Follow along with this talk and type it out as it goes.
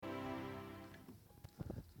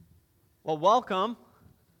Well, welcome.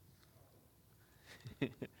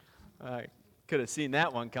 I could have seen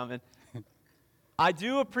that one coming. I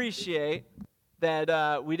do appreciate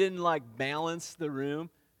that we didn't balance the room,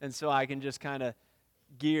 and so I can just kind of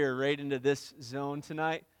gear right into this zone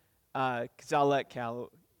tonight. Because I'll let Cal.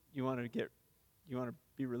 You want to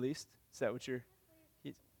be released? Is that what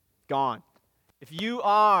he's gone? If you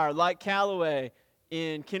are like Callaway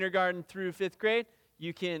in kindergarten through 5th grade,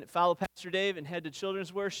 you can follow Pastor Dave and head to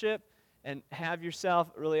children's worship and have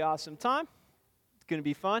yourself a really awesome time. It's going to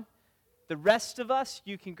be fun. The rest of us,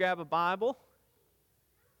 you can grab a Bible.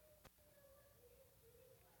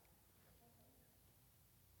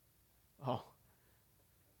 Oh,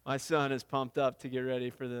 my son is pumped up to get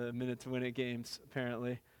ready for the Minute to Win It games,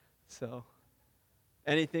 apparently. So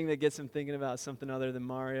anything that gets him thinking about something other than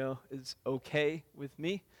Mario is okay with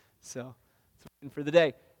me. So it's waiting for the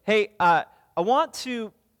day. Hey, I want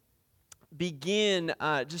to begin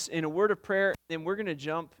just in a word of prayer, and then we're going to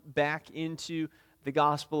jump back into the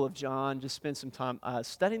Gospel of John, just spend some time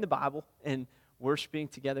studying the Bible and worshiping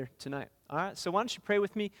together tonight. All right, so why don't you pray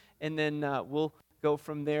with me, and then we'll go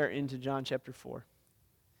from there into John chapter 4.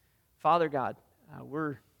 Father God,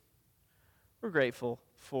 we're grateful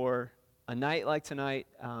for a night like tonight.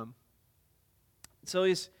 It's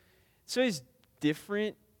always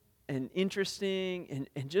different and interesting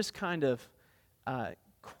and just kind of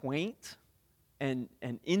quaint and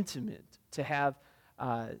intimate to have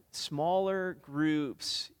smaller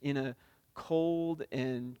groups in a cold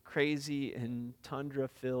and crazy and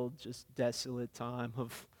tundra-filled, just desolate time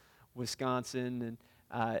of Wisconsin.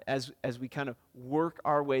 And as we kind of work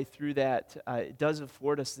our way through that, it does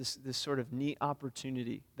afford us this sort of neat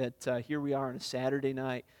opportunity that here we are on a Saturday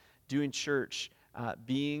night doing church,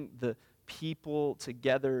 being the people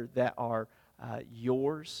together that are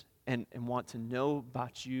yours, and want to know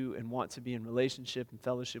about you and want to be in relationship and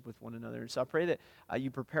fellowship with one another. And so I pray that you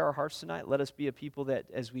prepare our hearts tonight. Let us be a people that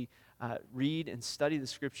as we read and study the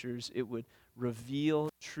Scriptures, it would reveal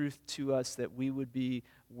truth to us, that we would be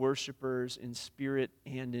worshipers in spirit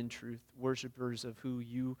and in truth, worshipers of who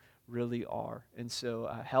you really are. And so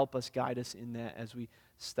help us, guide us in that as we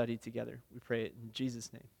study together. We pray it in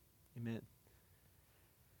Jesus' name. Amen.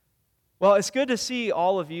 Well, it's good to see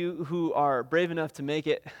all of you who are brave enough to make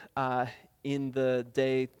it in the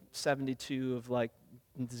day 72 of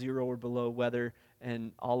 0 or below weather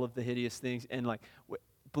and all of the hideous things. And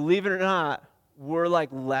believe it or not, we're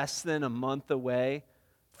less than a month away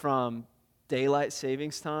from daylight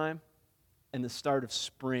savings time and the start of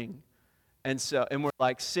spring. And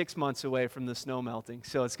we're 6 months away from the snow melting.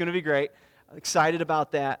 So it's going to be great. I'm excited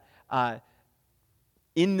about that.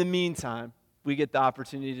 In the meantime, we get the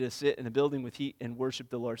opportunity to sit in a building with heat and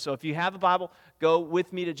worship the Lord. So if you have a Bible, go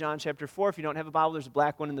with me to John chapter 4. If you don't have a Bible, there's a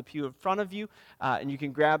black one in the pew in front of you, and you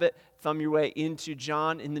can grab it, thumb your way into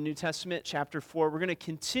John in the New Testament, chapter 4. We're going to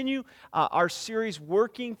continue our series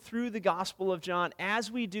working through the Gospel of John.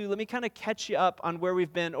 As we do, let me kind of catch you up on where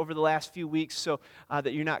we've been over the last few weeks so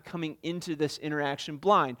that you're not coming into this interaction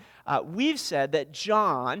blind. We've said that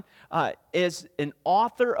John, as an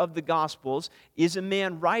author of the Gospels, is a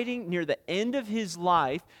man writing near the end of his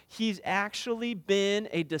life. He's actually been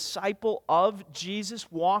a disciple of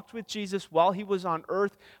Jesus, walked with Jesus while he was on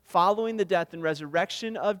earth, following the death and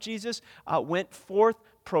resurrection of Jesus, went forth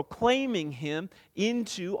proclaiming him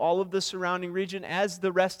into all of the surrounding region as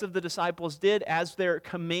the rest of the disciples did, as their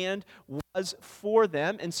command was for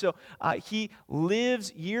them. And so he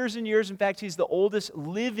lives years and years. In fact, he's the oldest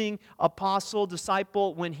living apostle,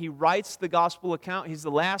 disciple. When he writes the gospel account, he's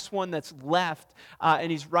the last one that's left,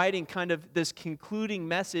 and he's writing kind of this concluding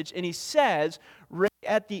message. And he says right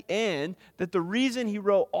at the end that the reason he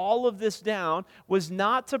wrote all of this down was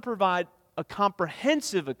not to provide a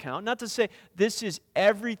comprehensive account, not to say this is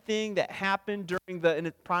everything that happened during and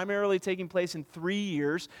it primarily taking place in 3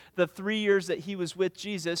 years, the 3 years that he was with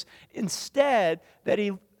Jesus. Instead, that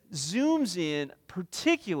he zooms in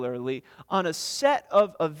particularly on a set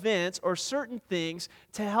of events or certain things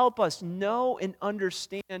to help us know and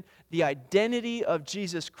understand the identity of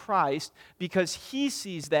Jesus Christ, because he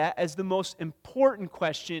sees that as the most important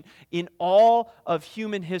question in all of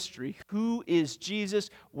human history. Who is Jesus?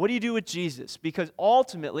 What do you do with Jesus? Because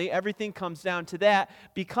ultimately everything comes down to that,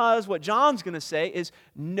 because what John's going to say is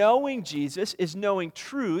knowing Jesus is knowing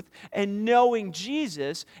truth, and knowing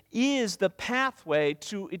Jesus is the pathway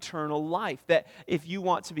to eternal life. That if you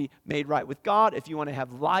want to be made right with God, if you want to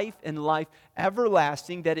have life and life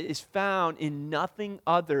everlasting, that it is found in nothing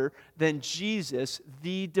other than Jesus,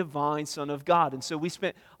 the divine Son of God. And so we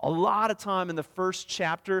spent a lot of time in the first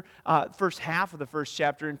chapter, first half of the first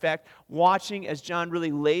chapter, in fact, watching as John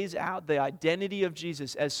really lays out the identity of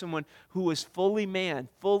Jesus as someone who was fully man,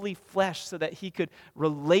 fully flesh, so that he could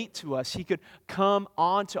relate to us, he could come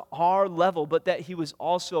onto our level, but that he was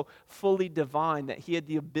also fully divine, that he had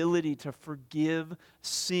the ability to forgive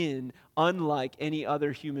sin unlike any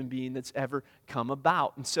other human being that's ever come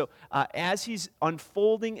about. And so as he's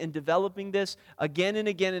unfolding and developing this again and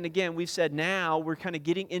again and again, we've said now we're kind of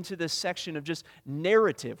getting into this section of just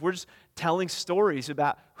narrative. We're just telling stories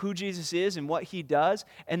about who Jesus is and what he does.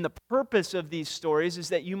 And the purpose of these stories is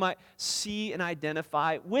that you might see and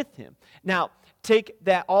identify with him. Now, take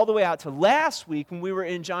that all the way out to last week when we were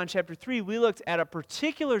in John chapter 3. We looked at a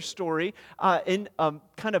particular story in a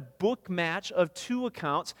kind of book match of two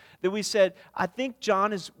accounts that we said, I think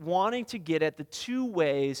John is wanting to get at the two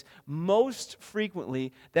ways most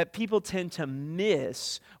frequently that people tend to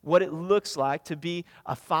miss what it looks like to be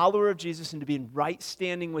a follower of Jesus and to be in right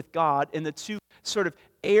standing with God, and the two sort of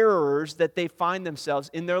errors that they find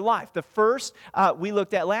themselves in their life. The first we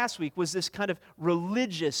looked at last week was this kind of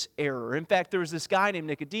religious error. In fact, there was this guy named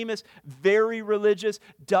Nicodemus, very religious,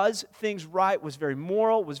 does things right, was very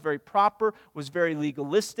moral, was very proper, was very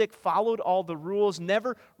legalistic, followed all the rules,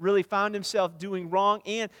 never really found himself doing wrong,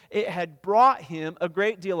 and it had brought him a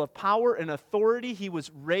great deal of power and authority. He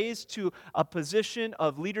was raised to a position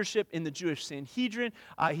of leadership in the Jewish Sanhedrin.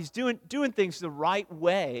 He's doing things the right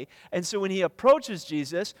way, and so when he approaches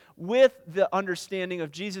Jesus with the understanding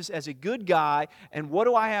of Jesus as a good guy, and what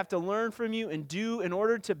do I have to learn from you and do in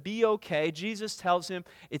order to be okay, Jesus tells him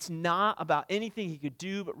it's not about anything he could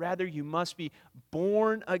do, but rather you must be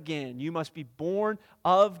born again. You must be born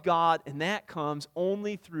of God, and that comes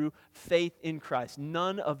only through faith in Christ.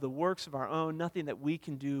 None of the works of our own, nothing that we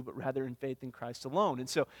can do, but rather in faith in Christ alone. And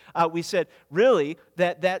so we said, really,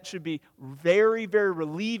 that should be very, very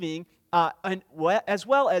relieving, as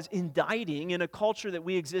well as indicting in a culture that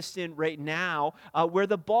we exist in right now, where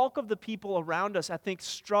the bulk of the people around us, I think,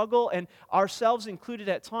 struggle, and ourselves included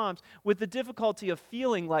at times, with the difficulty of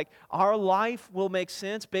feeling like our life will make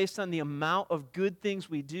sense based on the amount of good things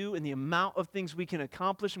we do and the amount of things we can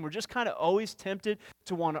accomplish, and we're just kind of always tempted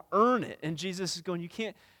to want to earn it. And Jesus is going, you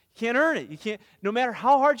can't earn it. You can't, no matter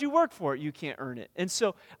how hard you work for it, you can't earn it. And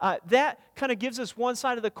so that kind of gives us one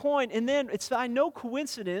side of the coin. And then it's by no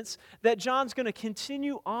coincidence that John's going to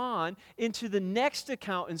continue on into the next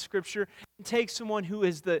account in Scripture and take someone who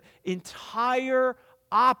is the entire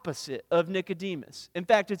opposite of Nicodemus. In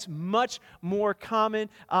fact, it's much more common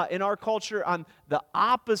in our culture on the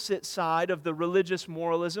opposite side of the religious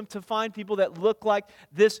moralism to find people that look like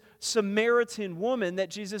this Samaritan woman that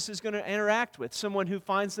Jesus is going to interact with. Someone who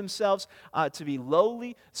finds themselves to be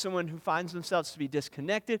lowly, someone who finds themselves to be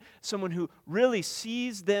disconnected, someone who really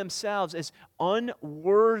sees themselves as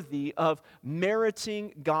unworthy of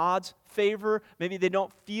meriting God's favor. Maybe they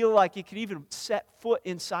don't feel like you could even set foot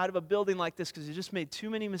inside of a building like this because you just made too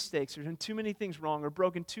many mistakes or done too many things wrong or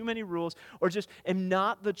broken too many rules or just am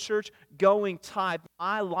not the church-going type.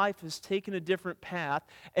 My life has taken a different path.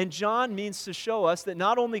 And John means to show us that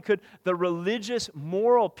not only could the religious,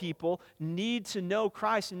 moral people need to know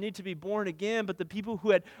Christ and need to be born again, but the people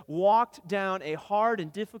who had walked down a hard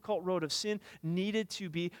and difficult road of sin needed to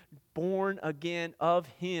be born again of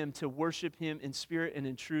Him to worship Him in spirit and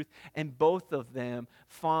in truth. And both of them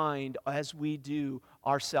find, as we do,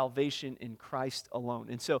 our salvation in Christ alone.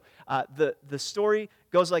 And so the story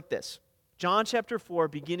goes like this. John chapter 4,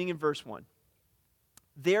 beginning in verse 1.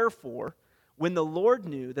 Therefore, when the Lord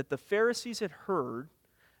knew that the Pharisees had heard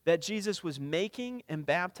that Jesus was making and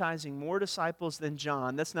baptizing more disciples than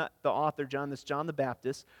John, that's not the author John, that's John the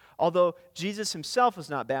Baptist, although Jesus himself was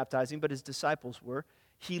not baptizing, but his disciples were,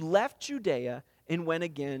 he left Judea and went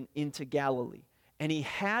again into Galilee. And he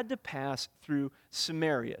had to pass through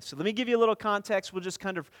Samaria. So let me give you a little context. We'll just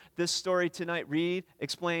kind of, this story tonight, read,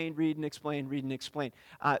 explain, read and explain, read and explain.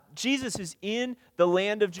 Jesus is in the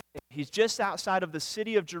land of Judea. He's just outside of the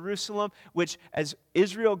city of Jerusalem, which, as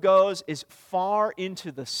Israel goes, is far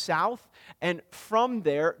into the south. And from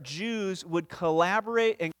there, Jews would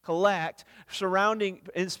collaborate and collect surrounding,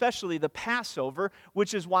 especially the Passover,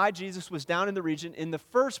 which is why Jesus was down in the region in the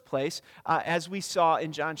first place, as we saw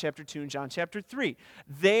in John chapter 2 and John chapter 3.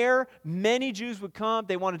 There, many Jews would come.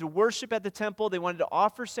 They wanted to worship at the temple. They wanted to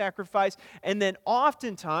offer sacrifice. And then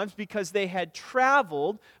oftentimes, because they had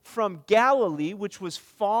traveled from Galilee, which was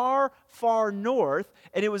far far, far north,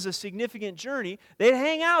 and it was a significant journey, they'd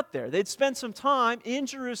hang out there. They'd spend some time in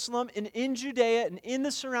Jerusalem and in Judea and in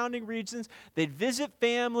the surrounding regions. They'd visit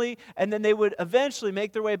family, and then they would eventually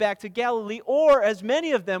make their way back to Galilee, or as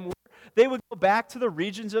many of them were, they would go back to the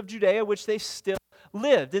regions of Judea, which they still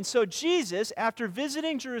lived. And so Jesus, after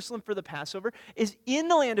visiting Jerusalem for the Passover, is in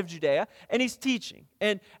the land of Judea, and he's teaching.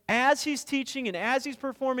 And as he's teaching, and as he's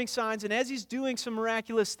performing signs, and as he's doing some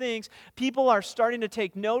miraculous things, people are starting to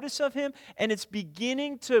take notice of him, and it's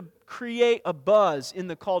beginning to create a buzz in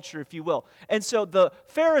the culture, if you will. And so the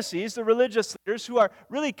Pharisees, the religious leaders, who are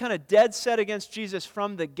really kind of dead set against Jesus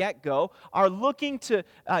from the get-go, are looking to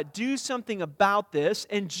do something about this,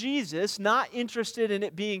 and Jesus, not interested in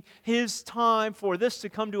it being his time for this to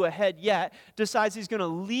come to a head yet, decides he's going to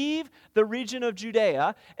leave the region of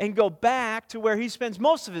Judea and go back to where he spends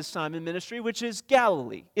most of his time in ministry, which is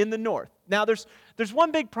Galilee in the north. Now, there's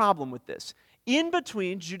one big problem with this. In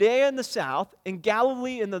between Judea in the south and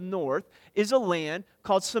Galilee in the north is a land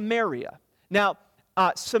called Samaria. Now,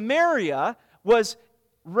 Samaria was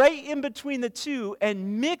right in between the two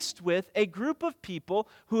and mixed with a group of people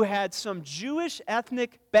who had some Jewish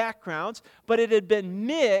ethnic backgrounds, but it had been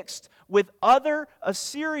mixed with other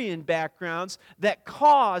Assyrian backgrounds that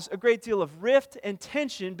caused a great deal of rift and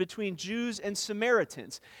tension between Jews and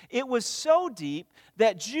Samaritans. It was so deep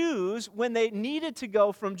that Jews, when they needed to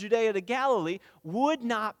go from Judea to Galilee, would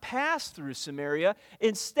not pass through Samaria.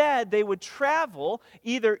 Instead, they would travel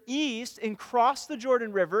either east and cross the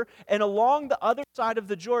Jordan River, and along the other side of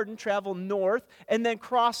the Jordan, travel north, and then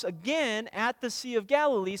cross again at the Sea of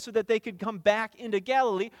Galilee so that they could come back into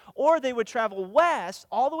Galilee, or they would travel west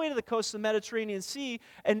all the way to the coast of the Mediterranean Sea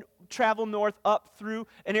and travel north up through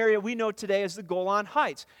an area we know today as the Golan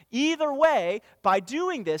Heights. Either way, by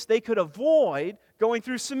doing this, they could avoid going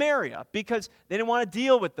through Samaria because they didn't want to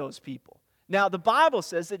deal with those people. Now, the Bible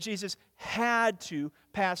says that Jesus had to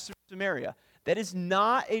pass through Samaria. That is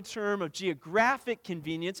not a term of geographic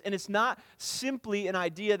convenience, and it's not simply an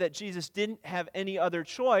idea that Jesus didn't have any other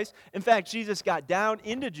choice. In fact, Jesus got down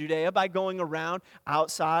into Judea by going around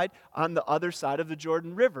outside on the other side of the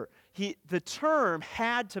Jordan River. The term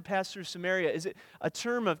had to pass through Samaria is a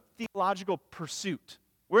term of theological pursuit.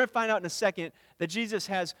 We're going to find out in a second that Jesus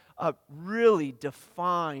has a really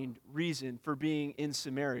defined reason for being in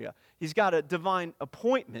Samaria. He's got a divine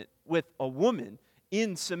appointment with a woman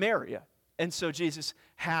in Samaria. And so Jesus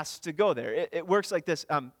has to go there. It works like this.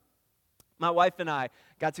 My wife and I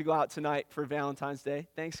got to go out tonight for Valentine's Day.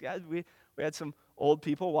 Thanks, guys. We had some old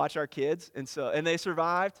people watch our kids, and they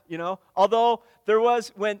survived, you know. Although there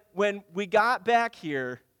was, when we got back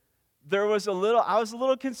here, I was a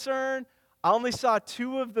little concerned. I only saw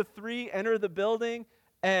 2 of the 3 enter the building,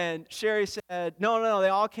 and Sherry said, no, they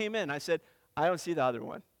all came in. I said, I don't see the other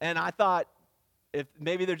one. And I thought, if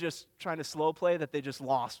maybe they're just trying to slow play, that they just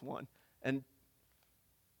lost one. And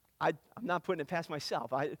I'm not putting it past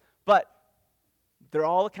myself. But they're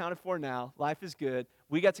all accounted for now. Life is good.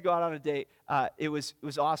 We got to go out on a date. It was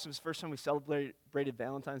awesome. It was the first time we celebrated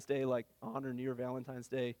Valentine's Day, like on or near Valentine's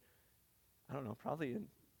Day. I don't know, probably in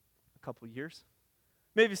a couple of years.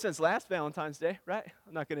 Maybe since last Valentine's Day, right?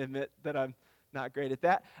 I'm not going to admit that I'm not great at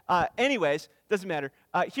that. Anyways, doesn't matter.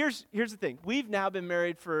 Here's the thing. We've now been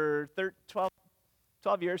married for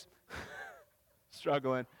 12 years.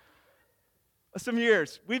 Struggling. Some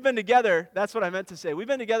years. We've been together, that's what I meant to say. We've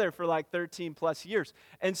been together for like 13 plus years.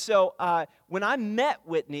 And so when I met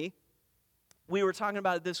Whitney, we were talking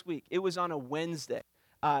about it this week. It was on a Wednesday.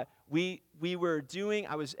 I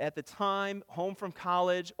was at the time home from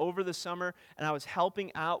college over the summer, and I was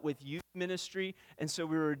helping out with youth ministry, and so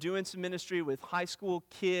we were doing some ministry with high school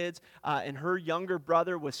kids, and her younger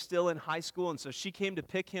brother was still in high school, and so she came to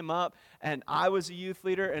pick him up, and I was a youth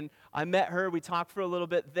leader, and I met her. We talked for a little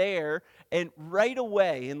bit there, and right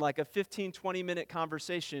away, in like a 15, 20-minute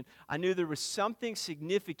conversation, I knew there was something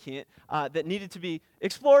significant that needed to be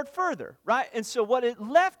explored further, right? And so what it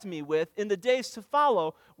left me with in the days to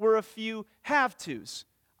follow were a few have-tos.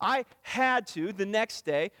 I had to, the next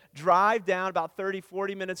day, drive down about 30,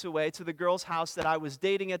 40 minutes away to the girl's house that I was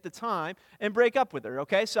dating at the time and break up with her,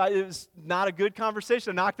 okay? So it was not a good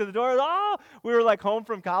conversation. I knocked at the door. We were like home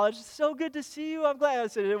from college. So good to see you. I'm glad. I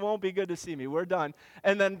said, it won't be good to see me. We're done.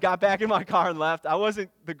 And then got back in my car and left. I wasn't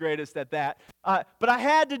the greatest at that. But I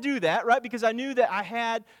had to do that, right? Because I knew that I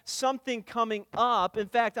had something coming up. In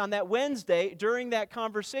fact, on that Wednesday, during that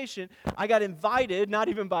conversation, I got invited, not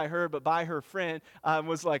even by her, but by her friend,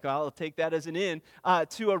 was like I'll take that as an in,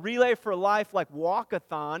 to a Relay for Life like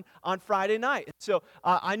walkathon on Friday night. So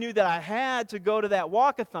I knew that I had to go to that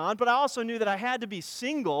walkathon, but I also knew that I had to be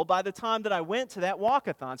single by the time that I went to that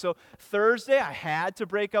walkathon. So Thursday, I had to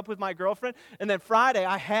break up with my girlfriend, and then Friday,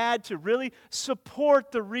 I had to really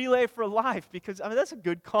support the Relay for Life because, I mean, that's a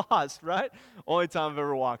good cause, right? Only time I've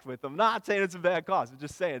ever walked with them. Not saying it's a bad cause. I'm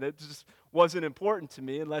just saying it just wasn't important to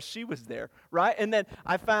me unless she was there, right? And then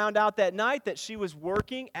I found out that night that she was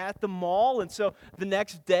working at the mall, and so the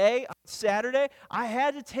next day, on Saturday, I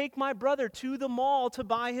had to take my brother to the mall to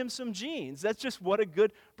buy him some jeans. That's just what a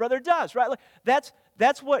good brother does, right? Like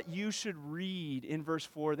that's what you should read in verse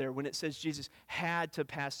 4 there when it says Jesus had to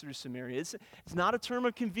pass through Samaria. It's not a term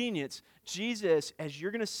of convenience. Jesus, as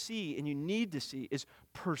you're going to see and you need to see, is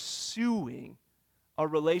pursuing a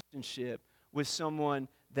relationship with someone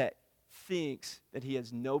that thinks that he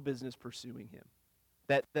has no business pursuing him,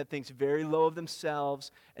 that thinks very low of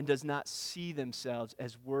themselves and does not see themselves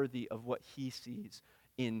as worthy of what he sees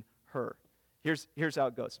in her. Here's how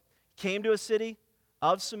it goes. Came to a city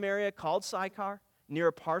of Samaria called Sychar, near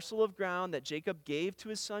a parcel of ground that Jacob gave to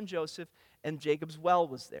his son Joseph, and Jacob's well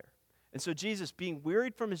was there. And so Jesus, being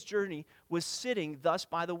wearied from his journey, was sitting thus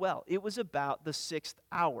by the well. It was about the 6th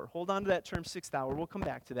hour. Hold on to that term, 6th hour. We'll come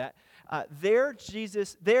back to that.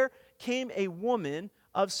 There came a woman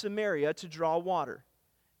of Samaria to draw water.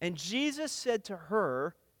 And Jesus said to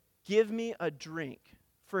her, "Give me a drink."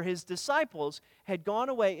 For his disciples had gone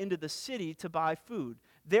away into the city to buy food.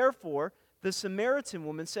 Therefore, the Samaritan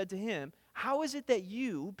woman said to him, "How is it that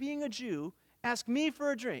you, being a Jew, ask me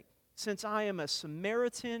for a drink, since I am a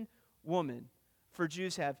Samaritan woman?" For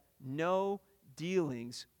Jews have no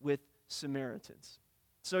dealings with Samaritans.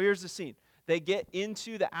 So here's the scene. They get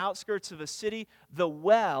into the outskirts of a city. The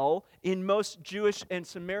well in most Jewish and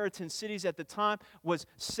Samaritan cities at the time was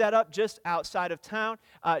set up just outside of town.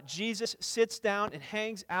 Jesus sits down and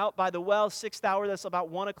hangs out by the well, 6th hour, that's about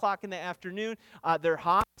 1 o'clock in the afternoon. They're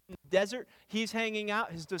hot in the desert. He's hanging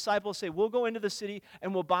out. His disciples say, "We'll go into the city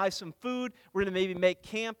and we'll buy some food. We're going to maybe make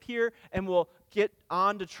camp here and we'll get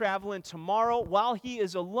on to traveling tomorrow." While he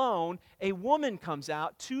is alone, a woman comes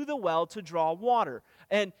out to the well to draw water.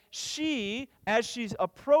 And she, as she's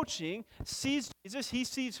approaching, sees Jesus, he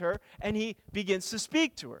sees her, and he begins to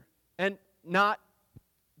speak to her. And not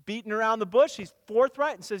beating around the bush, he's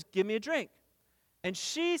forthright and says, "Give me a drink." And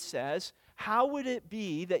she says, "How would it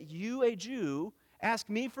be that you, a Jew, ask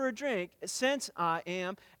me for a drink, since I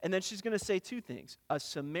am," and then she's going to say two things, "a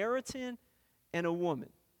Samaritan and a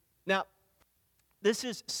woman." Now, this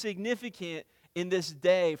is significant in this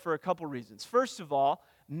day for a couple reasons. First of all,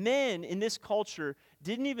 men in this culture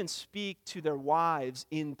didn't even speak to their wives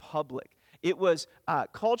in public. It was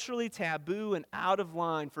culturally taboo and out of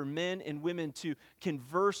line for men and women to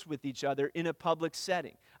converse with each other in a public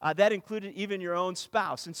setting. That included even your own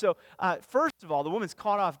spouse. And so, first of all, the woman's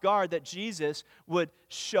caught off guard that Jesus would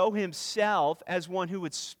show himself as one who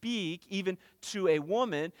would speak even to a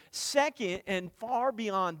woman. Second, and far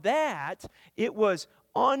beyond that, it was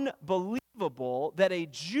unbelievable that a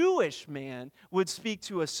Jewish man would speak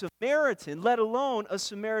to a Samaritan, let alone a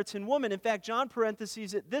Samaritan woman. In fact, John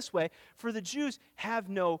parentheses it this way, "For the Jews have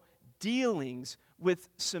no dealings with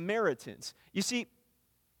Samaritans." You see,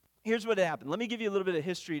 here's what happened. Let me give you a little bit of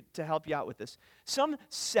history to help you out with this. Some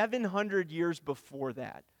 700 years before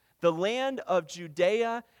that, the land of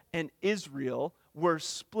Judea and Israel were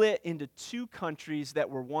split into two countries that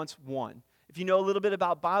were once one. If you know a little bit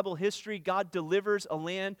about Bible history, God delivers a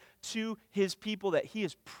land to his people that he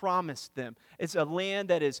has promised them. It's a land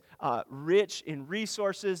that is rich in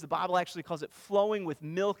resources. The Bible actually calls it flowing with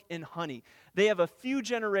milk and honey. They have a few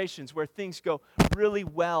generations where things go really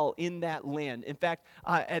well in that land. In fact,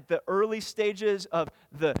 at the early stages of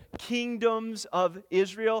the kingdoms of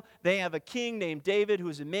Israel, they have a king named David who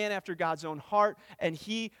is a man after God's own heart, and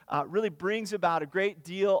he really brings about a great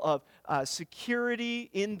deal of security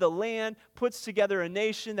in the land, puts together a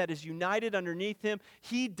nation that is united underneath him.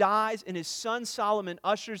 He dies, and his son Solomon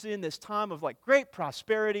ushers in this time of like great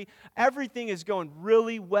prosperity. Everything is going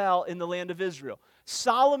really well in the land of Israel.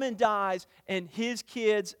 Solomon dies, and his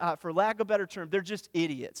kids, for lack of a better term, they're just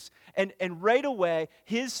idiots. And right away,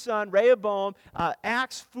 his son Rehoboam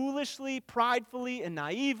acts foolishly, pridefully, and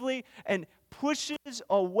naively, and pushes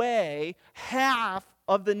away half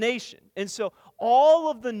of the nation. And so all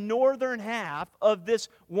of the northern half of this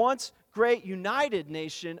once great united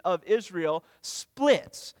nation of Israel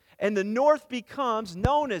splits. and the north becomes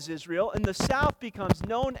known as Israel, and the south becomes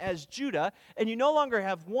known as Judah, and you no longer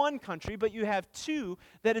have one country, but you have two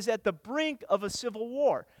that is at the brink of a civil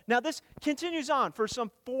war. Now, this continues on for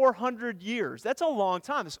some 400 years. That's a long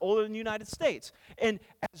time. It's older than the United States. And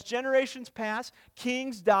as generations pass,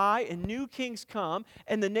 kings die and new kings come,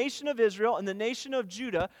 and the nation of Israel and the nation of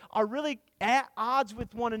Judah are really at odds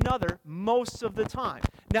with one another most of the time.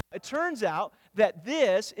 Now, it turns out that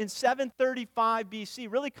this, in 735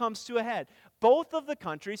 BC, really comes to a head. Both of the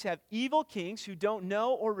countries have evil kings who don't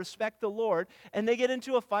know or respect the Lord, and they get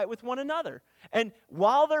into a fight with one another. And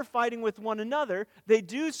while they're fighting with one another, they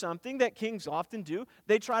do something that kings often do.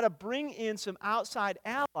 They try to bring in some outside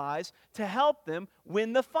allies to help them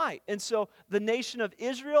win the fight. And so the nation of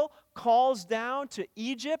Israel calls down to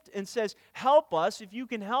Egypt and says, help us. If you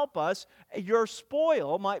can help us, your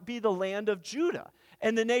spoil might be the land of Judah.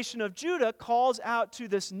 And the nation of Judah calls out to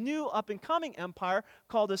this new up-and-coming empire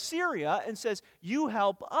called Assyria and says, you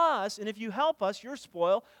help us, and if you help us, your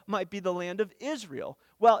spoil might be the land of Israel.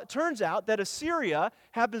 Well, it turns out that Assyria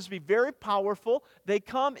happens to be very powerful. They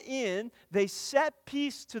come in, they set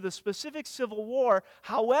peace to the specific civil war.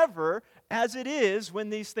 However, as it is when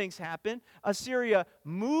these things happen, Assyria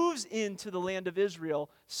moves into the land of Israel,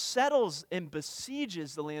 settles and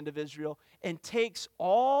besieges the land of Israel, and takes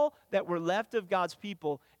all that were left of God's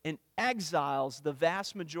people and exiles the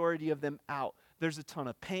vast majority of them out. There's a ton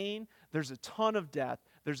of pain, there's a ton of death,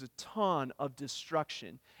 there's a ton of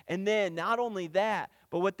destruction. And then not only that,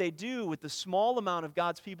 but what they do with the small amount of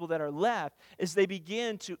God's people that are left is they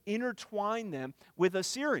begin to intertwine them with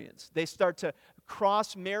Assyrians. They start to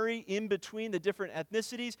cross-marry in between the different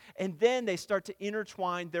ethnicities, and then they start to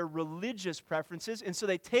intertwine their religious preferences. And so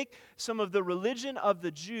they take some of the religion of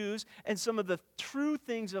the Jews and some of the true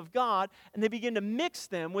things of God, and they begin to mix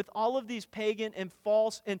them with all of these pagan and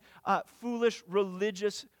false and foolish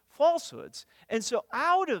religious falsehoods. And so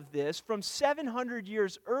out of this, from 700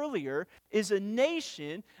 years earlier, is a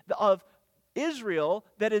nation of Israel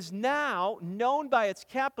that is now known by its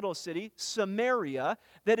capital city, Samaria,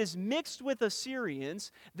 that is mixed with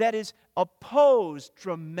Assyrians, that is opposed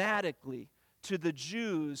dramatically to the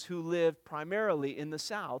Jews who live primarily in the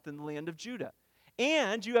south, in the land of Judah.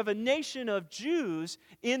 And you have a nation of Jews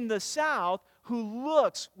in the south who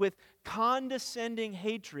looks with condescending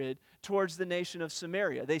hatred towards the nation of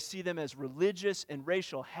Samaria. They see them as religious and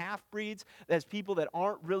racial half-breeds, as people that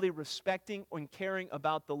aren't really respecting and caring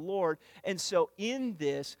about the Lord. And so in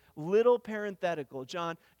this little parenthetical,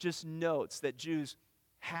 John just notes that Jews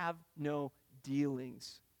have no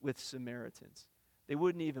dealings with Samaritans. They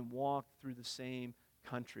wouldn't even walk through the same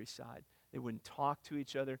countryside. They wouldn't talk to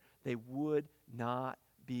each other. They would not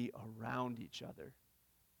be around each other.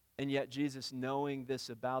 And yet Jesus, knowing this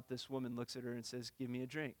about this woman, looks at her and says, give me a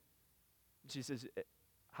drink. She says,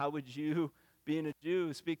 how would you, being a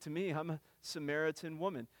Jew, speak to me? I'm a Samaritan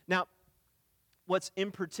woman. Now, what's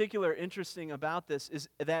in particular interesting about this is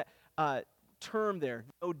that term there,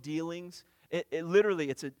 no dealings. It literally,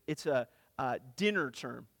 it's a dinner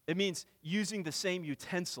term. It means using the same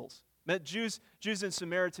utensils. Jews and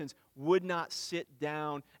Samaritans would not sit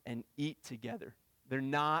down and eat together. They're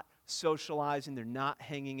not socializing. They're not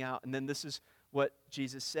hanging out. And then this is what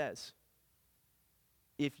Jesus says.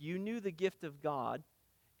 If you knew the gift of God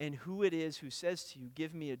and who it is who says to you,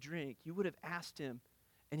 give me a drink, you would have asked him,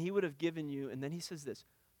 and he would have given you, and then he says this,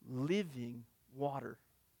 living water.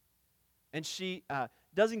 And she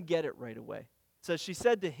doesn't get it right away. So she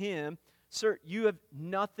said to him, sir, you have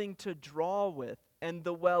nothing to draw with, and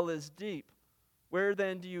the well is deep. Where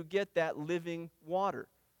then do you get that living water?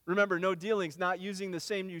 Remember, no dealings, not using the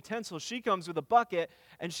same utensils. She comes with a bucket,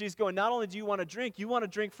 and she's going, not only do you want to drink, you want to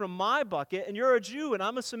drink from my bucket, and you're a Jew, and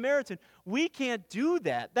I'm a Samaritan. We can't do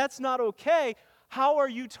that. That's not okay. How are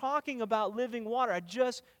you talking about living water? I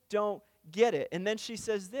just don't get it. And then she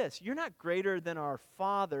says this, you're not greater than our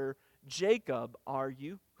father Jacob, are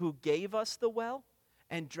you, who gave us the well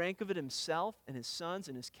and drank of it himself and his sons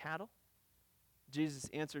and his cattle? Jesus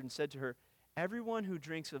answered and said to her, everyone who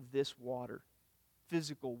drinks of this water,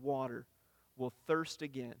 physical water, will thirst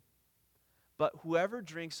again. But whoever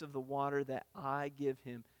drinks of the water that I give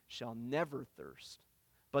him shall never thirst.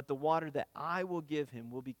 But the water that I will give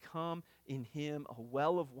him will become in him a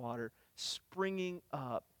well of water springing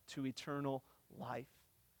up to eternal life.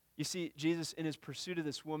 You see, Jesus, in his pursuit of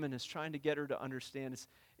this woman, is trying to get her to understand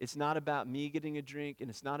it's not about me getting a drink, and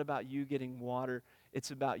it's not about you getting water.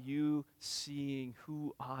 It's about you seeing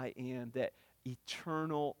who I am, that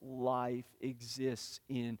eternal life exists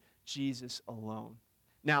in Jesus alone.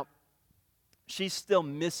 Now, she's still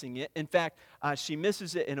missing it. In fact, she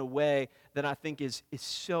misses it in a way that I think is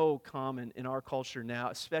so common in our culture now,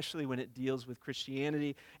 especially when it deals with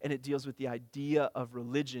Christianity and it deals with the idea of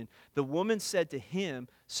religion. The woman said to him,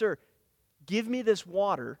 "Sir, give me this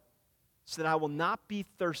water so that I will not be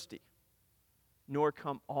thirsty, nor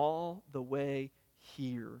come all the way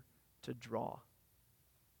here to draw."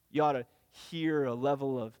 You ought to hear a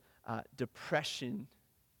level of depression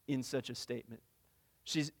in such a statement.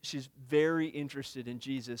 She's very interested in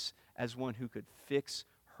Jesus as one who could fix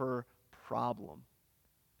her problem.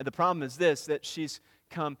 And the problem is this, that she's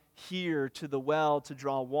come here to the well to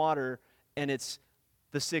draw water, and it's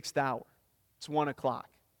the 6th hour. It's 1 o'clock.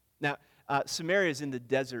 Now, Samaria is in the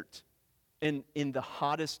desert, in the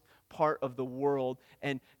hottest part of the world,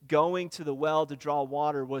 and going to the well to draw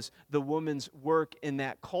water was the woman's work in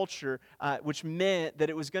that culture, which meant that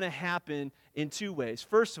it was going to happen in 2 ways.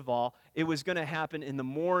 First of all, it was going to happen in the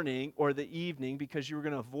morning or the evening because you were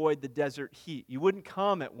going to avoid the desert heat. You wouldn't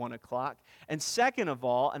come at 1 o'clock. And second of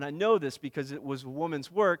all, and I know this because it was a woman's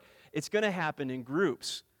work, it's going to happen in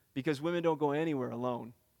groups because women don't go anywhere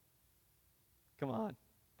alone. Come on.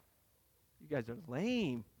 You guys are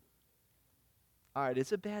lame. All right,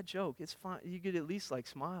 it's a bad joke. It's fine. You could at least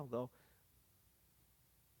smile, though.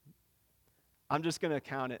 I'm just going to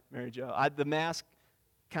count it, Mary Jo. The mask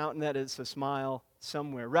counting that as a smile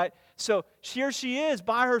somewhere, right? So here she is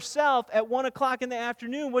by herself at 1 o'clock in the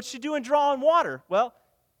afternoon. What's she doing drawing water? Well,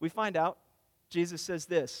 we find out. Jesus says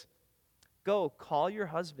this, "Go, call your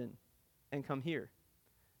husband and come here."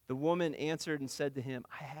 The woman answered and said to him,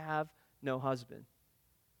 "I have no husband."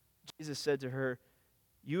 Jesus said to her,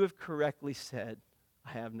 "You have correctly said,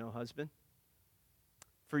 'I have no husband.'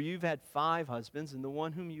 For you've had 5 husbands, and the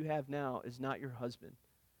one whom you have now is not your husband.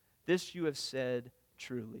 This you have said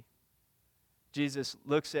truly." Jesus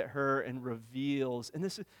looks at her and reveals, and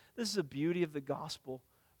this is the beauty of the gospel,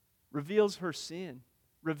 reveals her sin,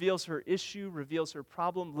 reveals her issue, reveals her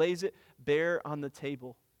problem, lays it bare on the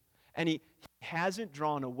table. And he hasn't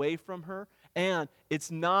drawn away from her, and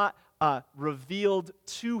it's not revealed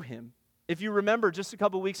to him. If you remember, just a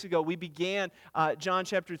couple weeks ago, we began John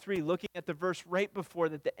chapter 3, looking at the verse right before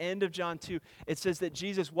that, the end of John 2. It says that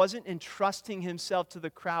Jesus wasn't entrusting himself to the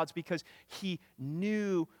crowds because he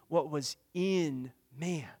knew what was in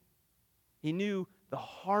man. He knew the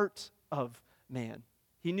heart of man.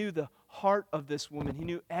 He knew the heart of this woman. He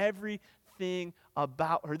knew everything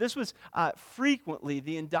about her. This was frequently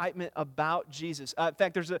the indictment about Jesus. In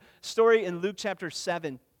fact, there's a story in Luke chapter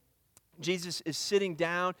 7. Jesus is sitting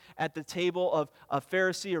down at the table of a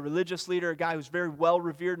Pharisee, a religious leader, a guy who's very well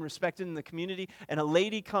revered and respected in the community, and a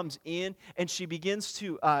lady comes in and she begins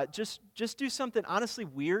to just do something honestly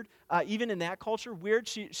weird, even in that culture, weird.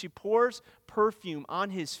 She pours perfume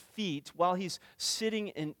on his feet while he's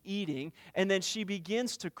sitting and eating, and then she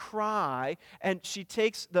begins to cry, and she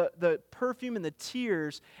takes the perfume and the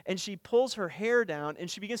tears, and she pulls her hair down,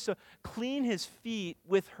 and she begins to clean his feet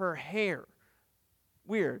with her hair.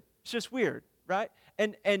 Weird. It's just weird, right?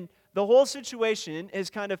 And the whole situation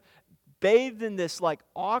is kind of bathed in this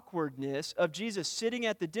awkwardness of Jesus sitting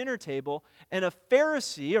at the dinner table, and a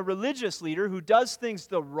Pharisee, a religious leader who does things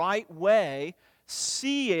the right way,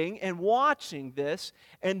 seeing and watching this,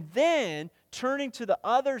 and then turning to the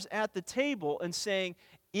others at the table and saying,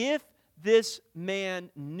 if this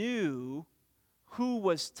man knew who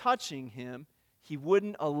was touching him, he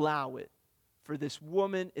wouldn't allow it, for this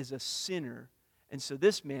woman is a sinner. And so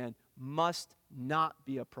this man must not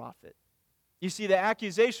be a prophet. You see, the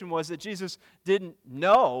accusation was that Jesus didn't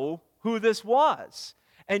know who this was.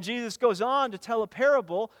 And Jesus goes on to tell a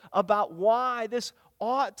parable about why this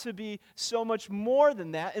ought to be so much more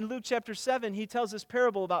than that. In Luke chapter 7, he tells this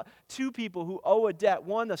parable about 2 people who owe a debt,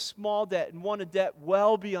 one a small debt and one a debt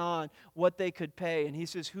well beyond what they could pay. And he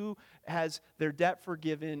says, who has their debt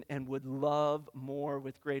forgiven and would love more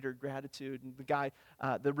with greater gratitude? And the guy,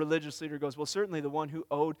 the religious leader goes, well, certainly the one who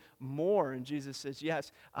owed more. And Jesus says,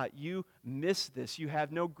 yes, you miss this. You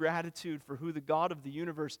have no gratitude for who the God of the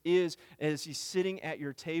universe is as he's sitting at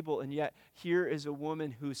your table. And yet here is a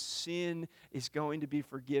woman whose sin is going to be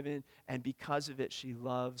forgiven, and because of it she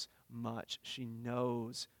loves much. She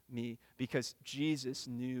knows me because Jesus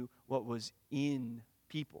knew what was in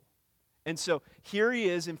people. And so here he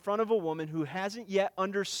is in front of a woman who hasn't yet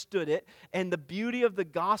understood it, and the beauty of the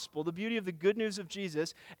gospel, the beauty of the good news of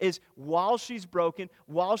Jesus is while she's broken,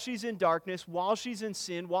 while she's in darkness, while she's in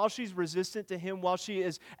sin, while she's resistant to him, while she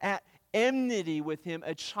is at enmity with him,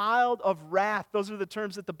 a child of wrath. Those are the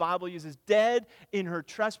terms that the Bible uses. Dead in her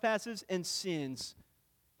trespasses and sins.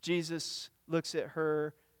 Jesus looks at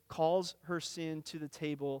her, calls her sin to the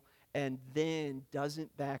table, and then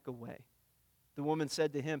doesn't back away. The woman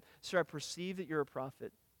said to him, Sir, I perceive that you're a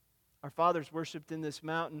prophet. Our fathers worshipped in this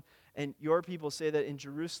mountain, and your people say that in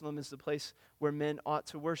Jerusalem is the place where men ought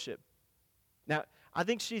to worship. Now, I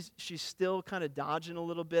think she's still kind of dodging a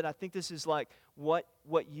little bit. I think this is like what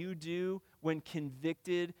you do when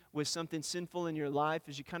convicted with something sinful in your life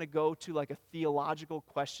is you kind of go to like a theological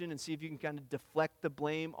question and see if you can kind of deflect the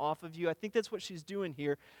blame off of you. I think that's what she's doing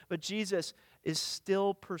here. But Jesus is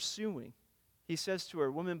still pursuing. He says to her,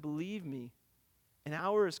 Woman, believe me, an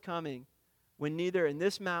hour is coming when neither in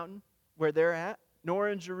this mountain where they're at, nor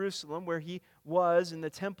in Jerusalem where he was and the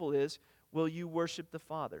temple is, will you worship the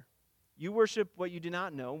Father. You worship what you do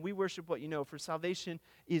not know, and we worship what you know, for salvation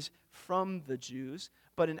is from the Jews.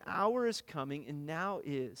 But an hour is coming, and now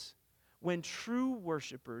is, when true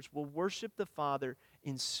worshipers will worship the Father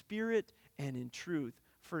in spirit and in truth.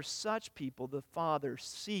 For such people, the Father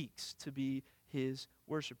seeks to be his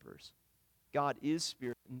worshipers. God is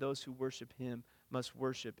spirit, and those who worship him must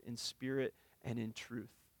worship in spirit and in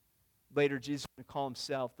truth. Later, Jesus is going to call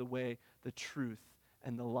himself the way, the truth,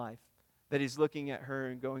 and the life. That he's looking at her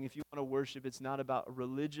and going, if you want to worship, it's not about a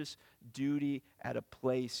religious duty at a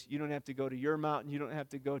place. You don't have to go to your mountain. You don't have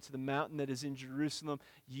to go to the mountain that is in Jerusalem.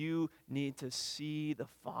 You need to see the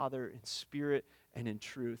Father in spirit and in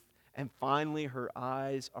truth. And finally, her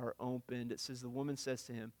eyes are opened. It says, the woman says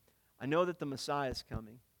to him, I know that the Messiah is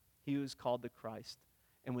coming. He who is called the Christ.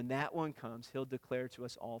 And when that one comes, he'll declare to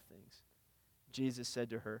us all things. Jesus said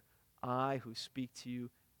to her, I who speak to you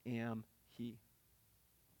am he.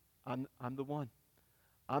 I'm the one.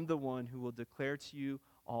 I'm the one who will declare to you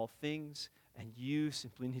all things, and you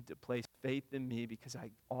simply need to place faith in me because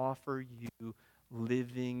I offer you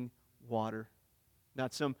living water.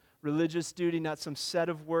 Not some religious duty, not some set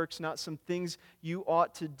of works, not some things you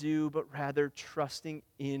ought to do, but rather trusting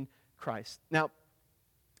in Christ. Now, at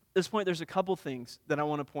this point, there's a couple things that I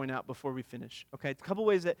want to point out before we finish. Okay, a couple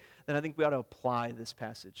ways that I think we ought to apply this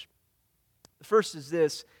passage. The first is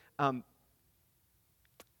this.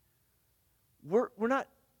 We're not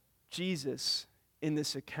Jesus in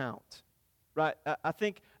this account, right? I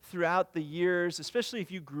think throughout the years, especially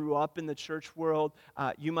if you grew up in the church world,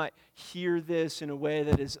 you might hear this in a way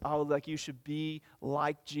that is, like you should be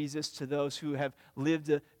like Jesus to those who have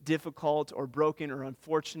lived a difficult or broken or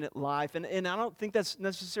unfortunate life. And I don't think that's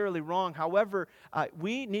necessarily wrong. However,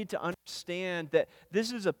 we need to understand that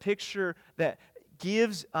this is a picture that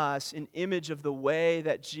gives us an image of the way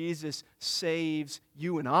that Jesus saves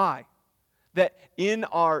you and I. That in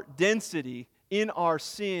our density, in our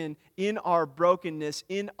sin, in our brokenness,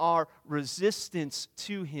 in our resistance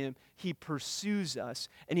to him, he pursues us.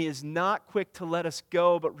 And he is not quick to let us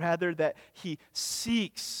go, but rather that he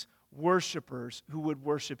seeks worshipers who would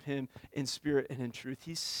worship him in spirit and in truth.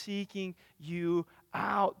 He's seeking you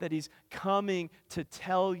out, that he's coming to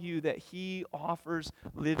tell you that he offers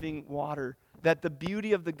living water. That the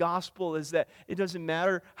beauty of the gospel is that it doesn't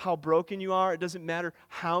matter how broken you are. It doesn't matter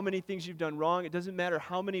how many things you've done wrong. It doesn't matter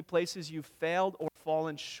how many places you've failed or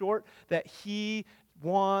fallen short. That he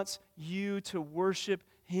wants you to worship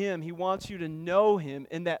him. He wants you to know him.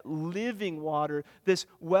 And that living water, this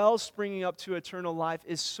well springing up to eternal life,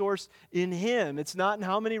 is sourced in him. It's not in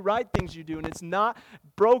how many right things you do. And it's not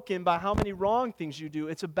broken by how many wrong things you do.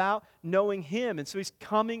 It's about knowing him. And so he's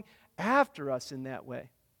coming after us in that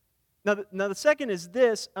way. Now the second is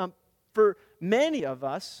this. For many of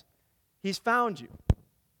us, he's found you.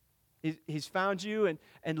 He's found you,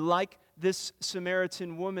 and like this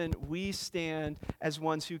Samaritan woman, we stand as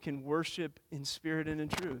ones who can worship in spirit and in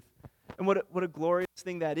truth. And what a glorious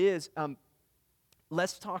thing that is.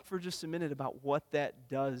 Let's talk for just a minute about what that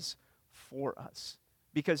does for us.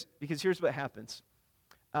 Because here's what happens.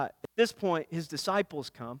 At this point, his disciples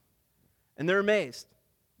come, and they're amazed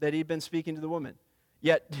that he'd been speaking to the woman.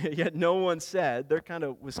 Yet no one said, they're kind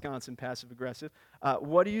of Wisconsin passive-aggressive,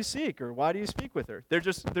 what do you seek, or why do you speak with her? They're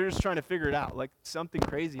just trying to figure it out, like something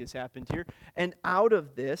crazy has happened here. And out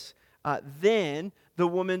of this, then the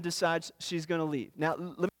woman decides she's going to leave. Now,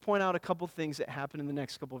 let me point out a couple things that happen in the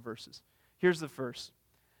next couple of verses. Here's the first.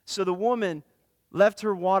 So the woman left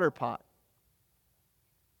her water pot.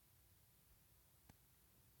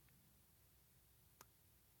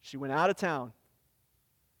 She went out of town,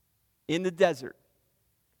 in the desert,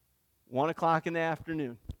 1 o'clock in the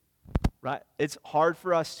afternoon, right? It's hard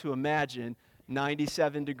for us to imagine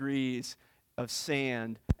 97 degrees of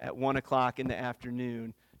sand at 1 o'clock in the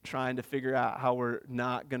afternoon trying to figure out how we're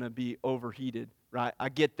not going to be overheated, right? I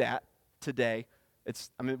get that today.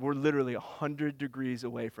 We're literally 100 degrees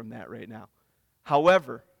away from that right now.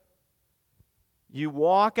 However, you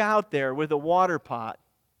walk out there with a water pot.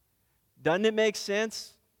 Doesn't it make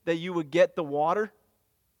sense that you would get the water?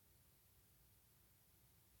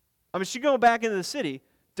 I mean, she's going back into the city.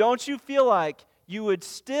 Don't you feel like you would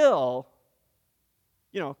still,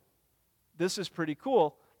 this is pretty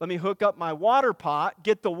cool. Let me hook up my water pot,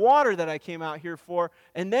 get the water that I came out here for,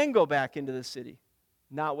 and then go back into the city.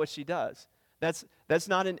 Not what she does. That's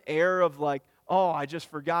not an error of like, oh, I just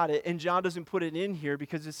forgot it. And John doesn't put it in here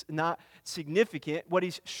because it's not significant. What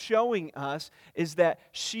he's showing us is that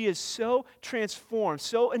she is so transformed,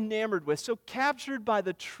 so enamored with, so captured by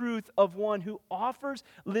the truth of one who offers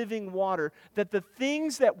living water, that the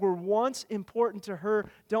things that were once important to her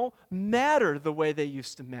don't matter the way they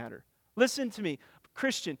used to matter. Listen to me,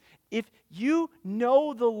 Christian, if you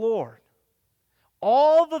know the Lord,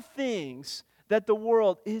 all the things that the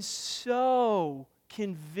world is so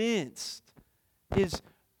convinced is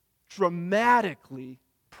dramatically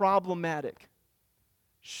problematic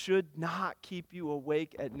should not keep you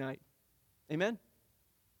awake at night. Amen?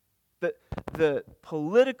 The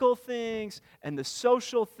political things and the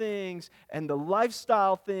social things and the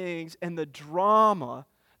lifestyle things and the drama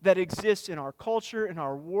that exists in our culture, in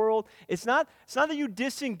our world. It's not that you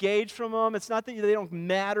disengage from them. It's not that they don't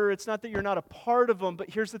matter. It's not that you're not a part of them. But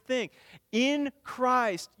here's the thing. In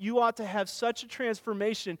Christ, you ought to have such a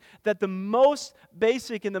transformation that the most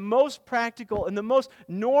basic and the most practical and the most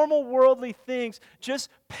normal worldly things just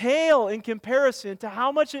pale in comparison to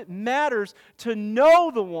how much it matters to know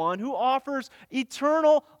the one who offers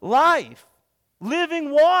eternal life, living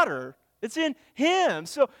water. It's in Him.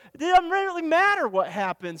 So it doesn't really matter what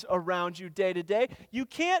happens around you day to day. You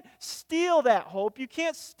can't steal that hope. You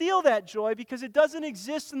can't steal that joy because it doesn't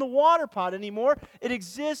exist in the water pot anymore. It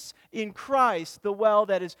exists in Christ, the well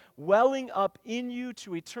that is welling up in you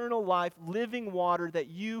to eternal life, living water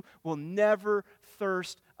that you will never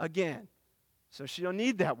thirst again. So she don't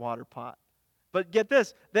need that water pot. But get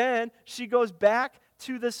this. Then she goes back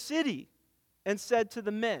to the city and said to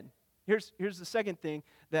the men. Here's the second thing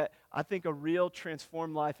that I think a real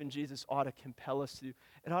transformed life in Jesus ought to compel us to do.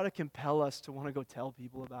 It ought to compel us to want to go tell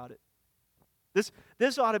people about it.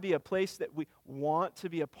 This ought to be a place that we want to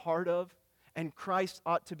be a part of, and Christ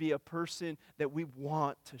ought to be a person that we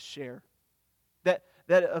want to share. That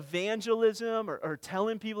evangelism or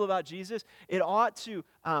telling people about Jesus, it ought to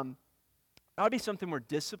be something we're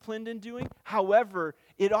disciplined in doing. However,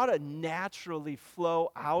 it ought to naturally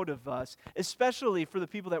flow out of us, especially for the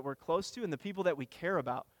people that we're close to and the people that we care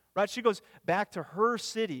about. Right? She goes back to her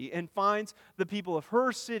city and finds the people of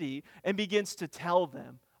her city and begins to tell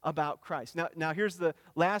them about Christ. Now here's the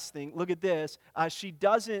last thing. Look at this. She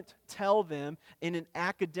doesn't tell them in an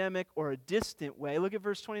academic or a distant way. Look at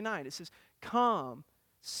verse 29. It says, "Come,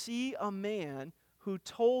 see a man who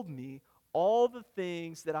told me all the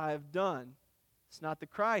things that I have done." It's not the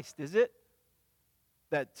Christ, is it?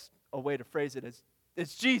 That's a way to phrase it as,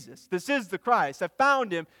 it's Jesus. This is the Christ. I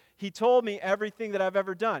found Him. He told me everything that I've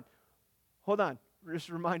ever done. Hold on. Just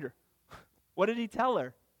a reminder. What did He tell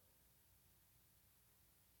her?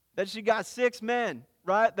 That she got 6 men,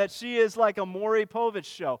 right? That she is like a Maury Povich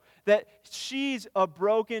show. That she's a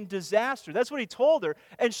broken disaster. That's what He told her.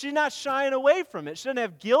 And she's not shying away from it. She doesn't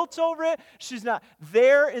have guilt over it. She's not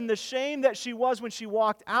there in the shame that she was when she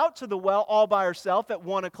walked out to the well all by herself at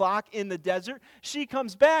 1 o'clock in the desert. She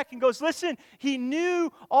comes back and goes, listen, He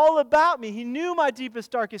knew all about me. He knew my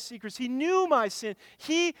deepest, darkest secrets. He knew my sin.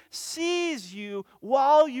 He sees you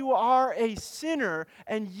while you are a sinner,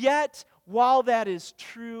 and yet while that is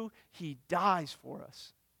true, He dies for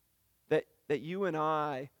us. That you and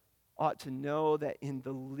I ought to know that in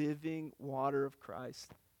the living water of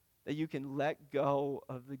Christ, that you can let go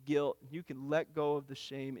of the guilt, you can let go of the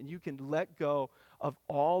shame, and you can let go of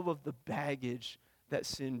all of the baggage that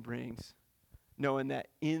sin brings, knowing that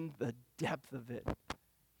in the depth of it,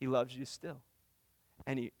 He loves you still,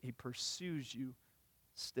 and He pursues you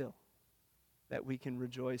still, that we can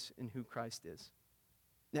rejoice in who Christ is.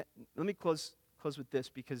 Now, let me close with this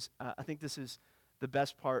because I think this is the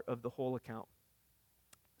best part of the whole account.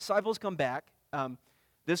 Disciples come back.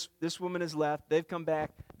 This woman has left. They've come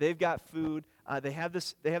back. They've got food. They have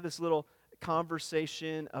this little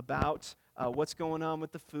conversation about what's going on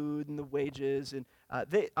with the food and the wages. And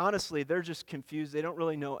they're just confused. They don't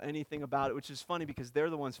really know anything about it, which is funny because they're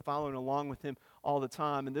the ones following along with Him all the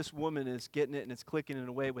time. And this woman is getting it, and it's clicking in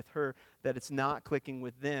a way with her that it's not clicking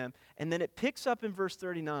with them. And then it picks up in verse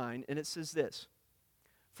 39, and it says this.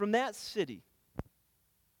 From that city,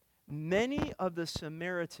 many of the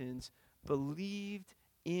Samaritans believed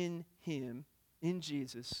in Him, in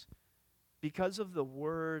Jesus, because of the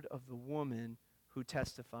word of the woman who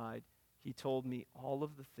testified, He told me all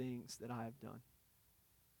of the things that I have done.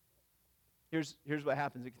 Here's what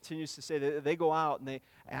happens. It continues to say that they go out and they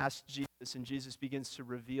ask Jesus, and Jesus begins to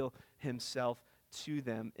reveal Himself to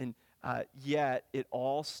them. And yet, it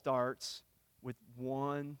all starts with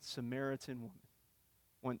one Samaritan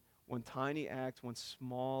woman, one tiny act, one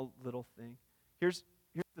small little thing. Here's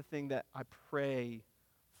the thing that I pray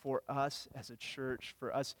for us as a church,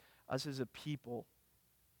 for us as a people,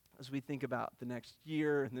 as we think about the next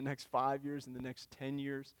year and the next 5 years and the next 10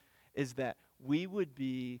 years, is that we would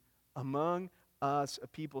be among us a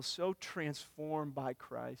people so transformed by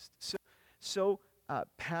Christ, so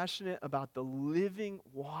passionate about the living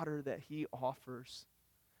water that he offers,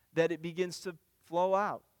 that it begins to flow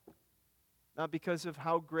out. Not because of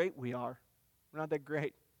how great we are. We're not that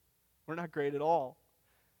great. We're not great at all.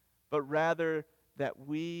 But rather that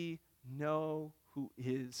we know who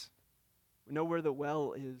is. We know where the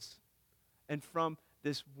well is. And from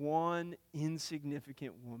this one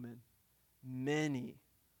insignificant woman, many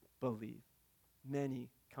believe. Many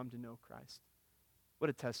come to know Christ. What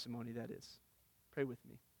a testimony that is. Pray with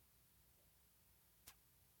me.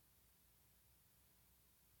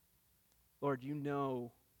 Lord, you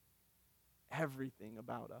know everything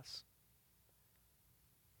about us.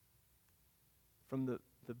 From the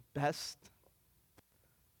best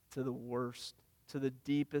to the worst, to the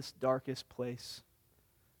deepest, darkest place,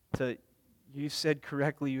 to, you said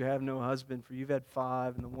correctly, you have no husband, for you've had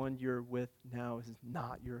 5, and the one you're with now is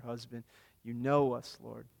not your husband. You know us,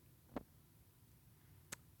 Lord.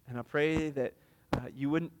 And I pray that you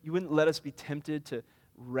wouldn't let us be tempted to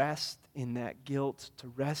rest in that guilt, to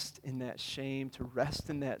rest in that shame, to rest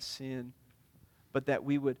in that sin, but that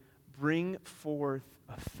we would bring forth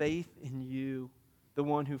a faith in you, the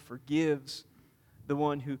one who forgives, the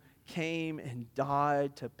one who came and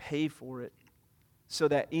died to pay for it, so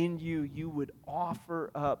that in you, you would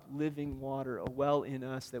offer up living water, a well in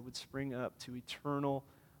us that would spring up to eternal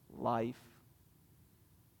life.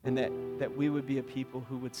 And that we would be a people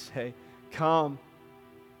who would say, come,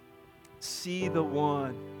 see the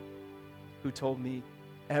one who told me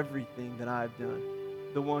everything that I've done,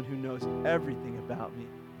 the one who knows everything about me.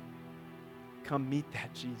 Come meet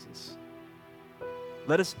that Jesus.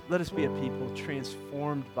 Let us be a people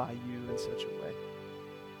transformed by you in such a way.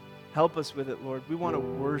 Help us with it, Lord. We want to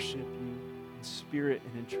worship you in spirit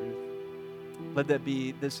and in truth. Let that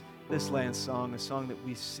be this land song, a song that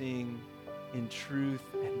we sing in truth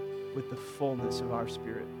and with the fullness of our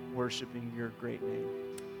spirit, worshiping your great name.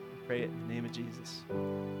 We pray it in the name of Jesus.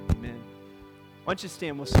 Amen. Why don't you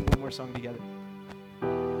stand? We'll sing one more song together.